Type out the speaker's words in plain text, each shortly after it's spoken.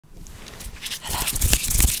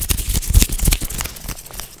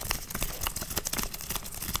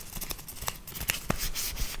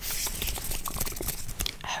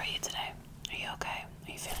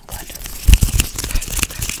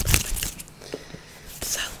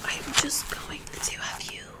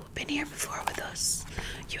here before with us?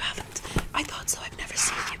 You haven't? I thought so. I've never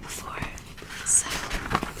seen you before. So,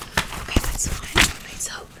 okay, that's fine. Right,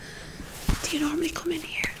 so, do you normally come in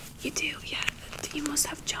here? You do, yeah. You must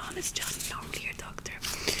have John. Is John normally your doctor?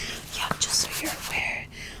 Yeah, just so you're aware,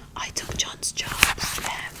 I took John's job.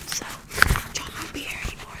 So, John won't be here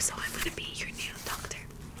anymore, so I'm going to be your new doctor.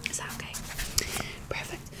 Is that okay?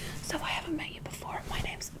 Perfect. So, I haven't met you before. My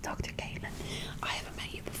name's Dr. Caitlin. I haven't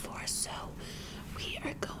met you before, so we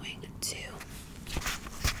are going to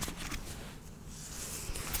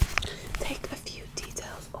take a few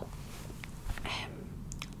details.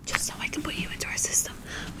 Just so I can put you into our system.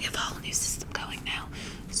 We have a whole new system going now,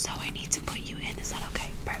 so I need to put you in. Is that okay?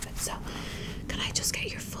 Perfect. So, can I just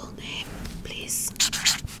get your full name, please?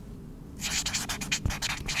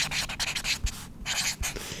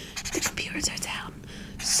 The computers are down,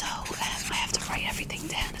 so I have to write everything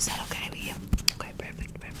down. Is that okay with you? Okay,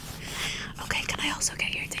 perfect, perfect. Okay, can I also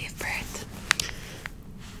get your date of birth?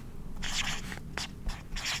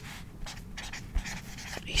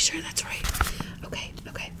 Are you sure that's right? Okay.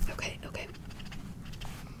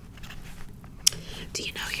 Do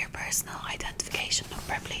you know your personal identification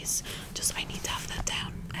number, please? Just I need to have that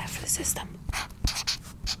down for the system.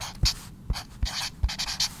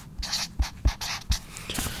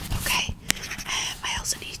 Okay. I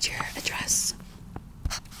also need your address.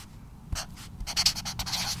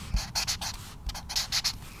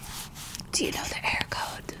 Do you know the air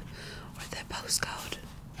code or the postcode?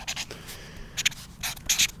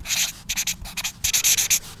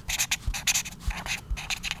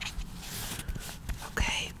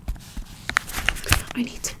 Okay. I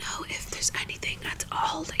need to know if there's anything at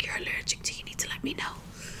all that you're allergic to. You need to let me know.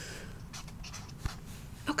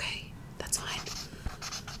 Okay, that's fine.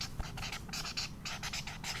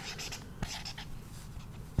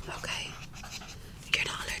 Okay. You're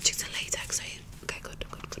not allergic to latex, are you? Okay, good.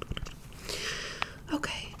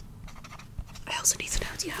 Okay. I also need to know,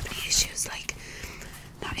 do you have any issues, like,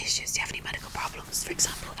 not issues, do you have any medical problems, for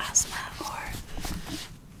example, asthma or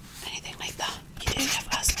anything like that? You do have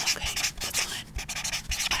asthma, okay, that's fine.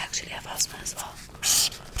 I actually have asthma as well.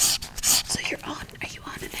 So are you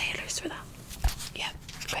on inhalers for that? Yeah,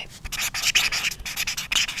 okay.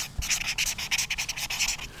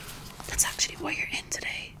 That's actually why you're in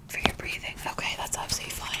today, for your breathing. Okay, that's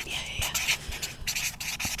absolutely fine, yeah.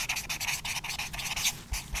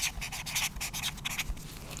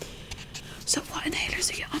 So what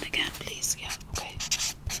inhalers are you on again, please? Yeah, okay.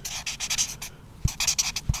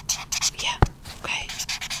 Yeah, okay.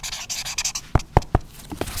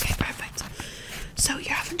 Okay, perfect. So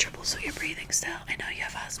you're having troubles with your breathing still. I know you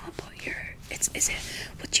have asthma, but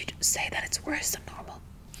would you say that it's worse than normal?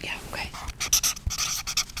 Yeah, okay.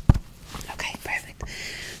 Okay, perfect.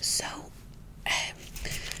 So,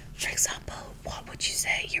 for example, what would you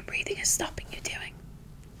say your breathing is stopping you doing?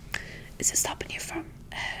 Is it stopping you from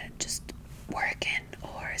just working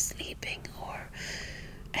or sleeping or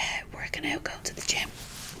working out, going to the gym,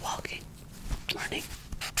 walking, running?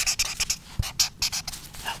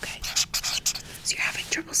 Okay. So you're having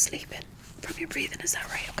trouble sleeping from your breathing, is that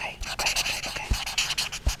right? Okay.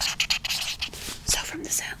 So from the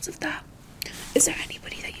sounds of that, is there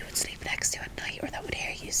anybody that you would sleep next to at night or that would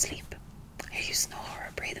hear you sleep? Hear you snore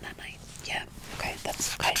or breathing at night? Yeah, okay,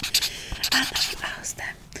 that's okay. And have you asked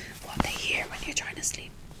them what they hear when you're trying to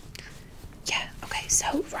sleep? Yeah, okay,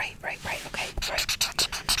 so, right, okay, right.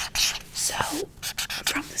 So,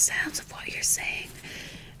 from the sounds of what you're saying,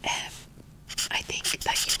 I think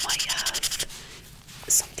that you might have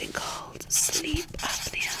something called sleep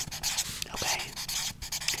apnea, okay?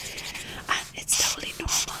 And it's totally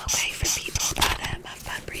normal, okay, for people that have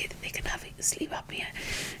bad breathing, they can have sleep apnea.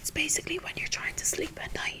 It's basically when you're trying to sleep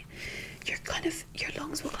at night, your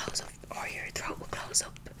lungs will close up or your throat will close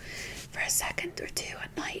up for a second or two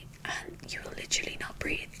at night and you will literally not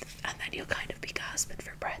breathe, and then you'll kind of be gasping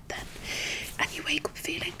for breath then, and you wake up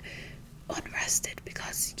feeling unrested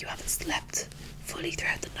because you haven't slept fully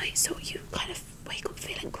throughout the night, so you kind of wake up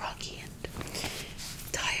feeling groggy and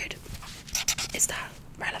tired. Is that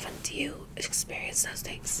relevant? Do you experience those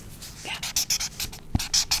things? Yeah.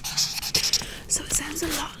 So it sounds a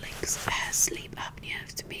lot like sleep apnea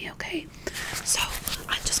to me, okay? So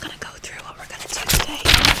I'm just gonna go through what we're gonna do today.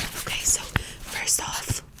 Okay, so first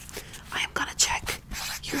off, I am gonna check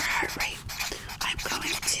your heart rate. I'm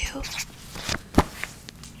going to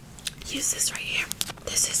use this right here.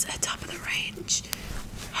 This is a top of the range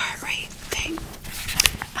heart rate thing,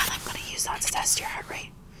 and I'm gonna use that to test your heart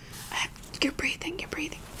rate. You're breathing.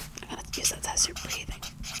 I'm gonna use that to test your breathing.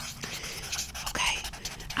 Okay,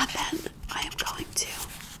 and then I am going to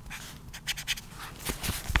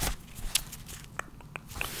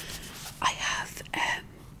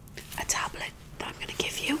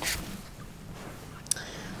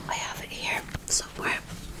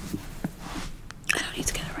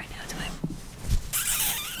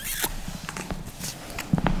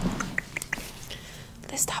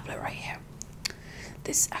this tablet right here.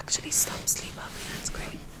 This actually stops sleep apnea. That's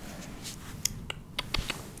great.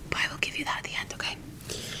 But I will give you that at the end, okay?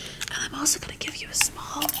 And I'm also going to give you a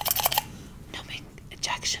small numbing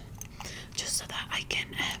injection, just so that I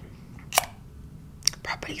can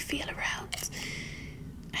properly feel around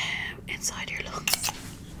inside your lungs.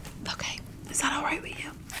 Okay, is that alright with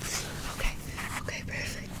you? Okay, okay,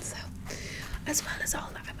 perfect. So, as well as all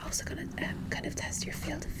that, I'm also going to kind of test your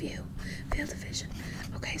field of view, field of vision.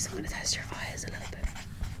 Okay, so I'm going to test your eyes a little bit.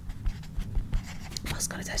 I'm also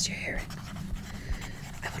going to test your hearing.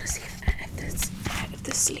 I want to see if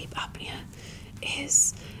this sleep apnea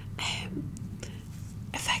is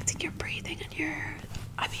affecting your breathing and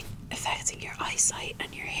affecting your eyesight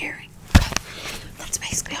and your hearing. That's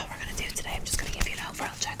basically all we're going to do today. I'm just going to give you an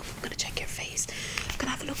overall check. I'm going to check your face. I'm going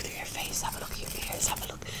to have a look through your face, have a look at your ears, have a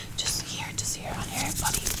look just here on your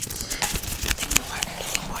body. Nothing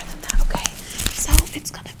more than that, okay? So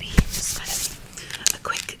it's going to be just kind of a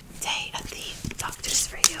quick day at the doctor's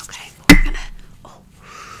for you, okay? But we're going to,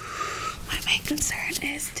 my main concern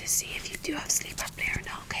is to see if you do have sleep apnea or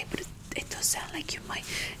not, okay? But it does sound like you might.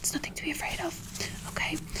 It's nothing to be afraid of,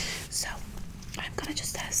 okay? So I'm gonna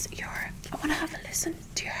just test I want to have a listen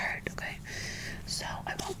to your heart, okay? So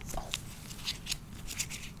I won't.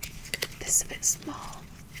 This is a bit small.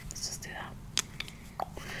 Let's just do that.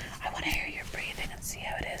 I want to hear your breathing and see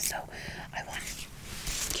how it is. So I want.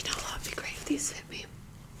 You know what? It'd be great if these hit me.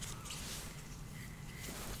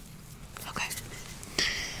 Okay.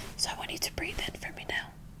 So I want you to breathe in for me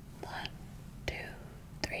now. 1, 2,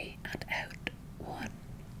 3, and out. 1,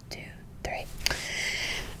 2, 3.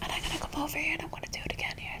 And I'm gonna come over here and I'm gonna do it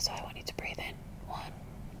again here. So I want you to breathe in. 1,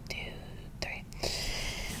 2, 3.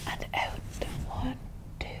 And out. 1,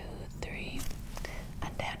 2, 3.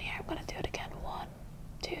 And down here I'm gonna do it again. 1,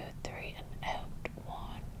 2, 3. And out.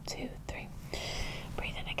 1, 2, 3.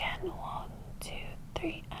 Breathe in again. 1, 2,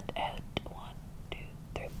 3. And out. 1, 2,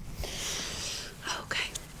 3. Okay.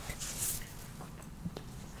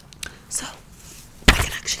 So I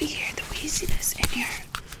can actually hear the wheeziness in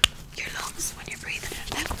your lungs when you're breathing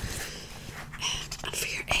it now. And for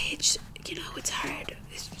your age, you know, it's hard.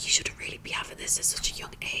 You shouldn't really be having this at such a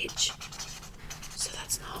young age. So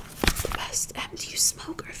that's not the best. Do you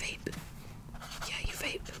smoke or vape? Yeah, you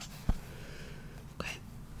vape. Okay.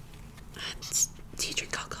 And do you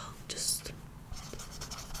drink alcohol? Just.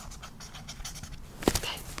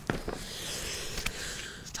 Okay.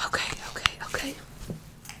 Okay.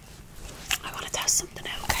 I want to test something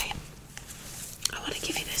out, okay? I want to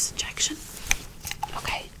give you this injection.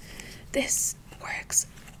 Okay. This works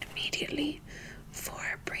immediately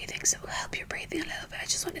for breathing, so it will help your breathing a little bit. I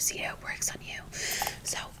just want to see how it works on you.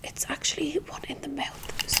 So it's actually one in the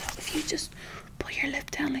mouth. So if you just put your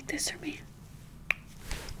lip down like this for me.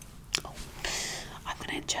 Oh, I'm going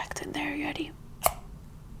to inject in there. You ready?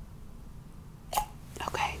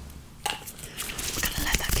 Okay. I'm going to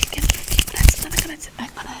let that kick in for a few minutes, and then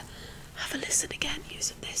I'm going to have a listen again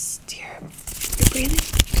using this to your breathing.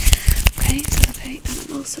 Okay, is that okay? And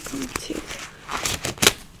I'm also going to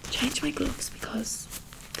change my gloves because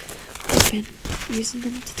I've been using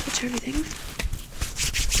them to touch everything.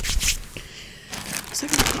 So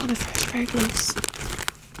I'm going to put on a fresh pair of gloves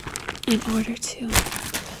in order to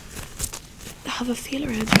have a feel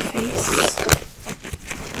around your face.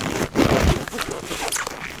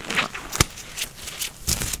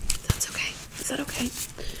 That's okay. Is that okay?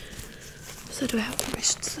 So do I have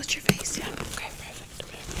permission to touch your face? Yeah. Okay, perfect.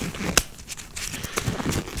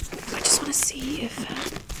 I just want to see if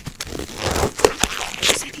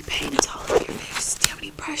there's any pain at all in your face. Do you have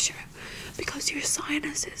any pressure? Because your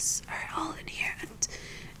sinuses are all in here and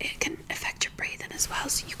it can affect your breathing as well.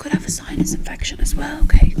 So you could have a sinus infection as well,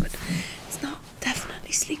 okay? But it's not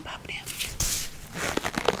definitely sleep apnea.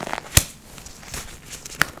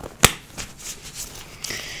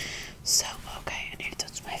 So, okay, I need to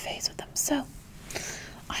touch my face with them. So,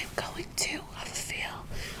 I'm going to have a feel.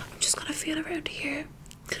 I'm just going to feel around here.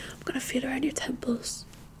 I'm going to feel around your temples.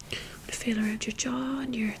 I'm going to feel around your jaw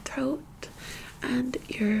and your throat and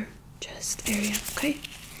your chest area, okay?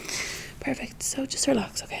 Perfect. So just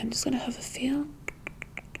relax, okay? I'm just going to have a feel.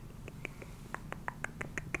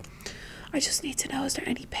 I just need to know, is there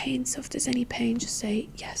any pain? So if there's any pain, just say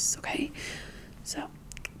yes, okay? So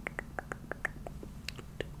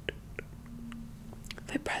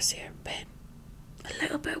if I press here, pain. A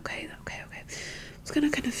little bit, okay. I'm just gonna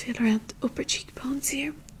kind of feel around the upper cheekbones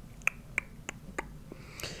here.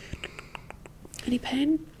 Any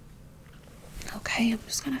pain? Okay, I'm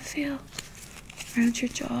just gonna feel around your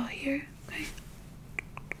jaw here, okay?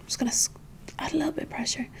 I'm just gonna add a little bit of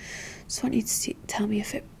pressure. Just want you to tell me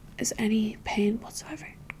if it is any pain whatsoever.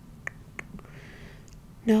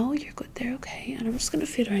 No, you're good there, okay. And I'm just going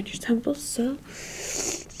to feel around your temples, so.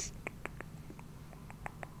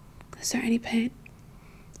 Is there any pain?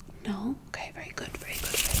 No? Okay, very good, very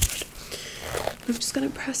good, very good. I'm just going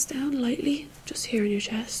to press down lightly, just here on your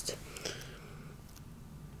chest.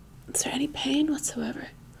 Is there any pain whatsoever?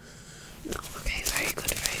 No, okay, very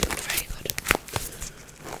good, very good, very good.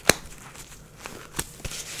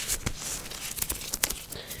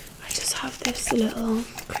 I just have this little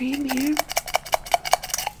cream here.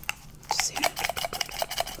 Just here.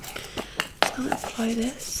 I'm going to apply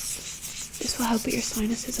this. This will help with your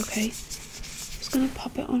sinuses, okay? Just going to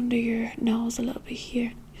pop it under your nose a little bit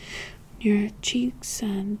here. On your cheeks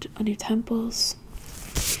and on your temples.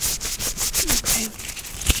 Okay.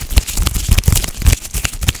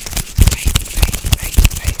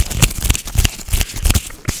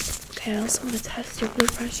 Okay, I also want to test your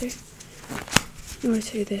blood pressure. In order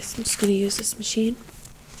to do this, I'm just going to use this machine.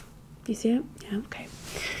 You see it? Yeah, okay.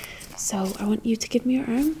 So I want you to give me your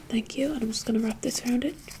arm. Thank you. And I'm just going to wrap this around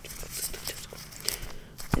it.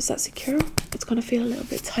 Is that secure? It's going to feel a little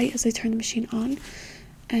bit tight as I turn the machine on.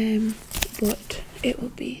 But it will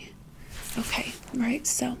be okay. Right,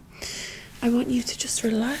 so I want you to just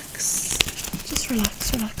relax. Just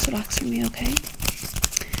relax, relax, relax for me, okay?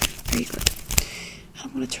 Very good.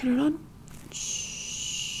 I'm going to turn it on.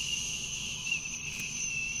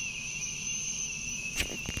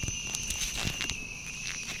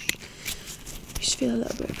 You should feel a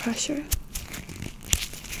little bit of pressure.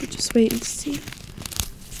 We're just waiting to see.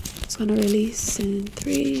 It's going to release in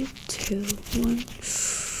 3, 2, 1.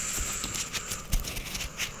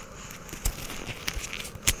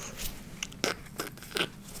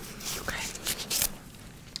 Okay.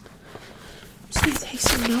 I'm just going to take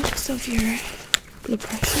some notes of your blood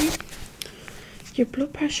pressure. Your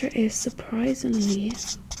blood pressure is surprisingly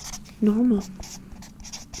normal.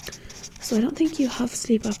 So I don't think you have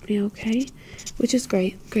sleep apnea, okay? Which is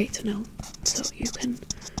great to know. So you can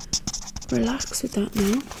relax with that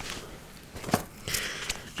now.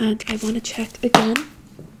 And I want to check again,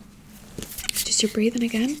 just your breathing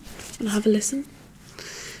again, and have a listen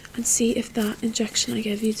and see if that injection I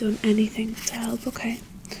gave you done anything to help, okay?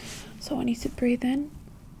 So I want you to breathe in,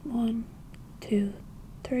 1, 2,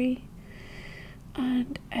 3,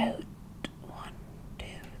 and out, 1, 2,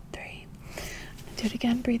 3. And do it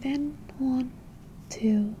again, breathe in, 1,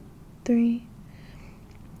 2, 3,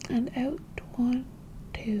 and out, 1,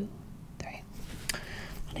 2, 3.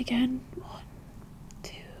 And again, 1,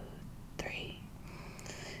 2, 3,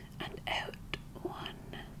 and out, 1,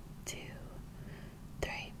 2,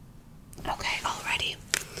 3. Okay, already.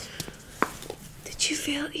 Did you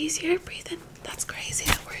feel easier breathing? That's crazy,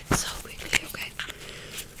 that worked so quickly, okay?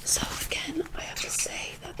 So again, I have to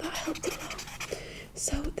say that helped a lot.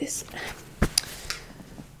 So this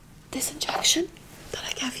injection that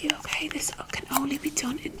I gave you, okay, this can only be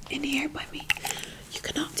done in here by me. You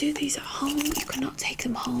cannot do these at home. You cannot take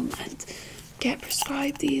them home and get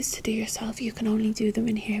prescribed these to do yourself. You can only do them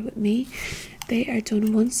in here with me. They are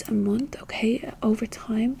done once a month, okay? Over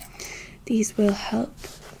time, these will help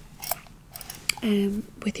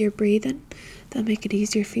with your breathing. They'll make it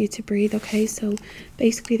easier for you to breathe, okay? So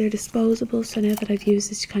basically they're disposable, so now that I've used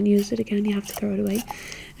this, you can't use it again, you have to throw it away.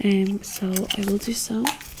 So I will do so,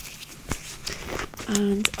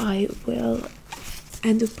 and I will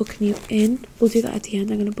end up booking you in. We'll do that at the end.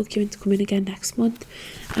 I'm going to book you in to come in again next month,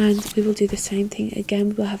 and we will do the same thing again.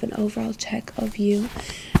 We will have an overall check of you,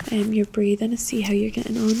 your breathing, and see how you're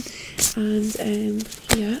getting on. And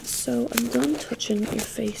yeah, so I'm done touching your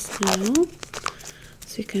face now.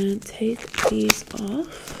 So you can take these off.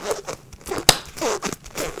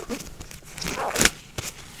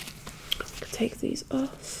 Take these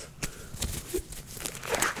off.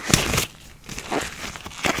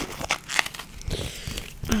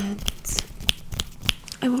 And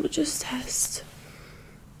I want to just test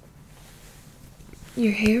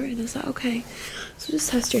your hearing. Is that okay? So just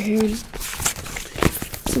test your hearing.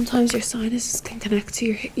 Sometimes your sinuses can connect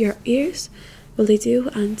to your ears. Well, they do,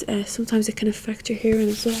 and sometimes it can affect your hearing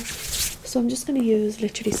as well. So I'm just going to use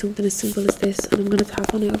literally something as simple as this, and I'm going to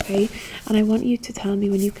tap on it, okay? And I want you to tell me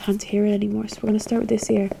when you can't hear it anymore. So we're going to start with this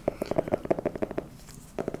ear.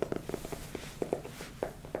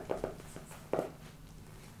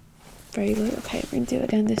 Very good. Okay, we're going to do it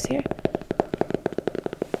again this ear.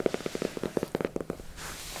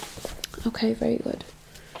 Okay, very good.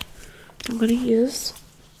 I'm going to use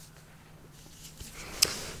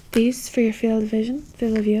these for your field of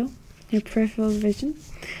view, your peripheral vision.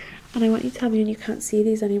 And I want you to tell me when you can't see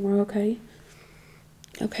these anymore, okay?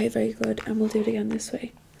 Okay, very good. And we'll do it again this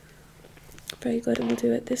way. Very good. And we'll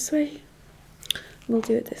do it this way. And we'll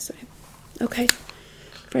do it this way. Okay.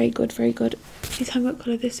 Very good, very good. Can you tell me what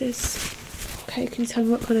colour this is? Okay, can you tell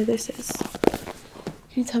me what colour this is?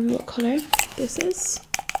 Can you tell me what colour this is?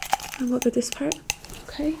 And what about this part?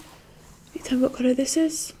 Okay. Can you tell me what colour this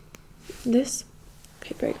is? This?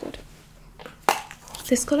 Okay, very good.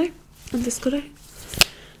 This colour? And this colour?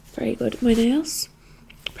 Very good. My nails?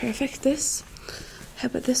 Perfect. This? How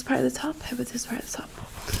about this part at the top? How about this part at the top?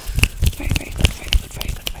 Very, very good, very good,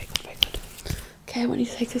 very good, very good, very good. Okay, I want you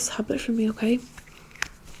to take this tablet from me, okay? I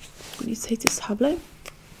want you to take this tablet.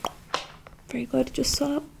 Very good, just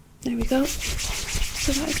so. There we go.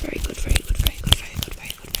 So that is very good, very good, very good, very good,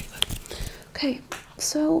 very good, very good. Okay,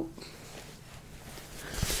 so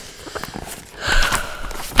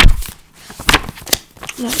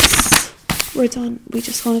we're done. We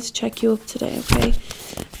just wanted to check you up today, okay?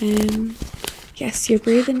 Yes, your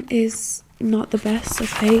breathing is not the best,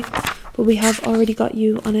 okay? But we have already got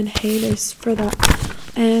you on inhalers for that.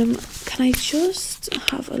 Can I just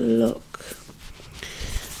have a look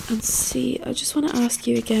and see? I just want to ask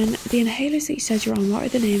you again, the inhalers that you said you're on, what are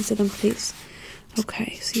the names of them, please?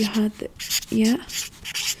 Okay, so you had yeah,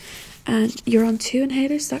 and you're on 2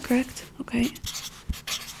 inhalers, is that correct? Okay.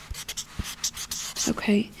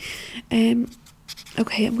 Okay.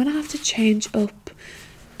 Okay, I'm gonna have to change up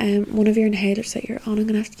one of your inhalers that you're on. I'm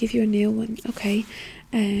gonna have to give you a new one, okay?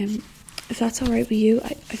 If that's alright with you,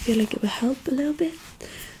 I feel like it will help a little bit.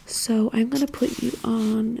 So I'm gonna put you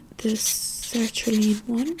on this sertraline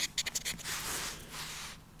one.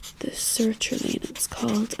 The sertraline it's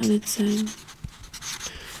called, and it's a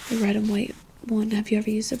red and white one. Have you ever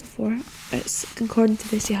used it before? It's according to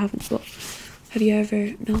this you haven't, but have you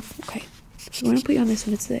ever? No? Okay. So I'm gonna put you on this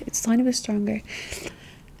one. It's a tiny bit stronger.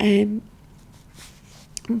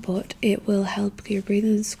 But it will help. Your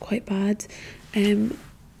breathing is quite bad.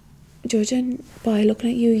 Judging by looking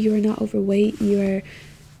at you, you are not overweight. You are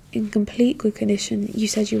in complete good condition. You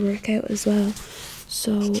said you work out as well.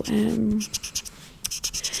 So can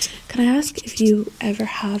I ask if you ever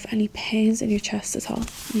have any pains in your chest at all?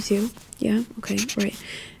 You do? Yeah? Okay, right.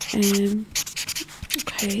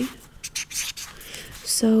 Okay.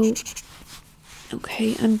 So,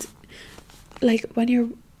 okay, and like when you're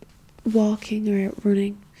walking or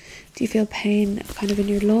running, do you feel pain kind of in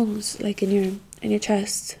your lungs, like in your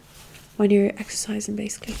chest, when you're exercising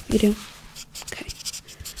basically? You do? Okay.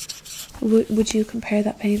 Would you compare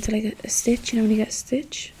that pain to like a stitch, you know when you get a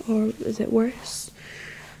stitch, or is it worse?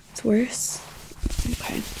 It's worse?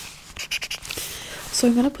 Okay. So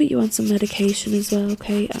I'm going to put you on some medication as well,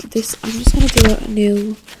 okay? I'm just going to do a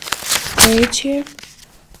new page here.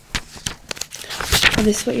 And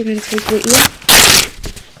this is what you're going to take with you.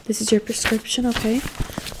 This is your prescription, okay?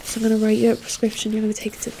 So I'm going to write you a prescription. You're going to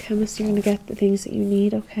take it to the chemist. You're going to get the things that you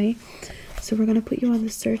need, okay? So we're going to put you on the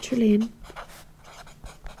sertraline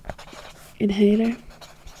inhaler.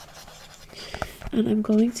 And I'm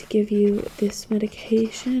going to give you this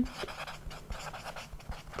medication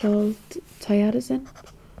called thiazide.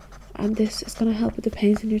 And this is going to help with the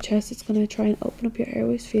pains in your chest. It's going to try and open up your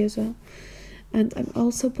airways for you as well. And I'm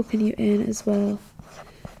also booking you in as well.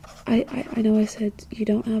 I know I said you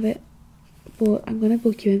don't have it, but I'm going to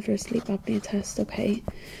book you in for a sleep apnea test, okay?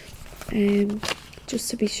 Just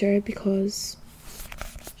to be sure, because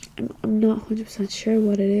I'm not 100% sure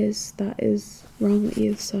what it is that is wrong with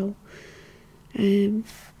you. So and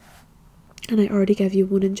I already gave you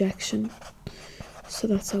 1 injection, so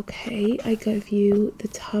that's okay. I gave you the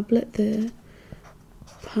tablet, the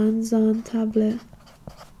Panzon tablet,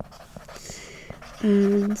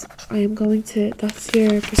 and I am going to, that's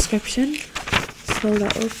your prescription, slow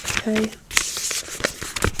that up, okay?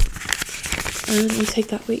 And you take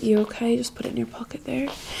that with you, okay? Just put it in your pocket there.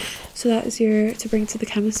 So that is your, to bring to the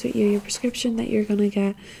chemist with you, your prescription that you're going to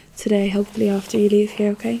get today, hopefully after you leave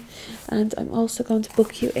here, okay? And I'm also going to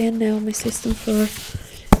book you in now in my system for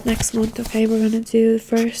next month, okay? We're going to do the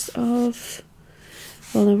 1st of,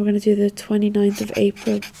 well no, we're going to do the 29th of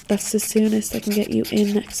April. That's the soonest I can get you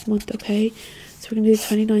in next month, okay? So we're going to do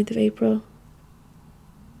the 29th of April.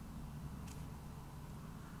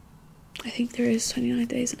 I think there is 29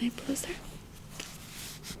 days in April, is there?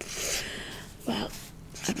 Well,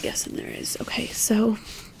 I'm guessing there is. Okay, so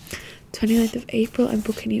 29th of April, I'm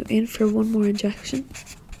booking you in for 1 more injection.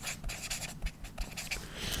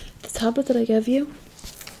 The tablet that I gave you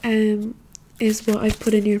is what I've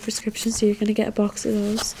put in your prescription, so you're going to get a box of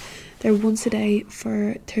those. They're once a day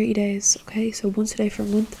for 30 days, okay? So once a day for a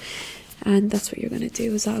month, and that's what you're going to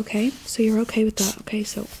do. Is that okay? So you're okay with that, okay?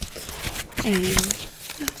 So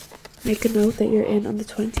make a note that you're in on the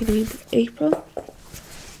 29th of April,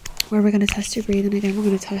 where we're going to test your breathing again. We're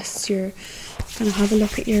going to test your, going to have a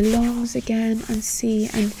look at your lungs again and see,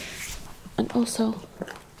 and also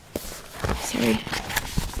sorry,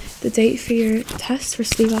 the date for your test for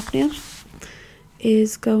sleep apnea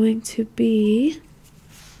is going to be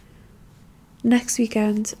next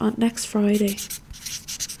weekend, on next Friday.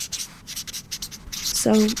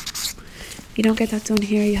 So you don't get that done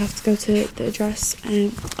here, you have to go to the address.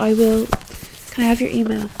 And can I have your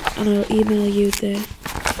email, and I'll email you the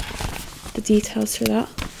details for that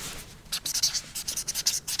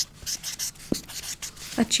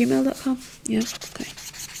at gmail.com. Yeah,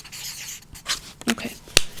 okay,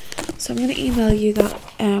 so I'm going to email you that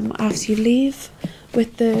after you leave,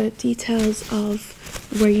 with the details of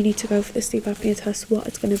where you need to go for the sleep apnea test, what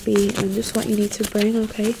it's going to be, and just what you need to bring.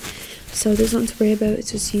 Okay, so there's nothing to worry about.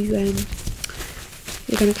 It's just you're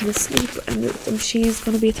going to kind of sleep, and the machine is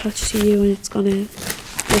going to be attached to you, and it's going to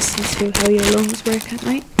listen to how your lungs work at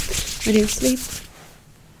night when you sleep.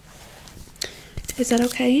 Is that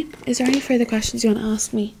okay? Is there any further questions you want to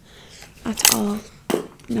ask me at all?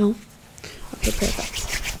 No? Okay,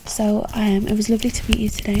 perfect. So it was lovely to meet you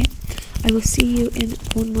today. I will see you in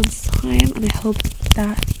 1 month's time, and I hope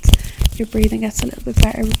that your breathing gets a little bit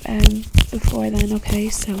better before then. Okay,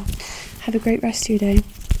 so have a great rest of your day.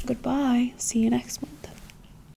 Goodbye. See you next month.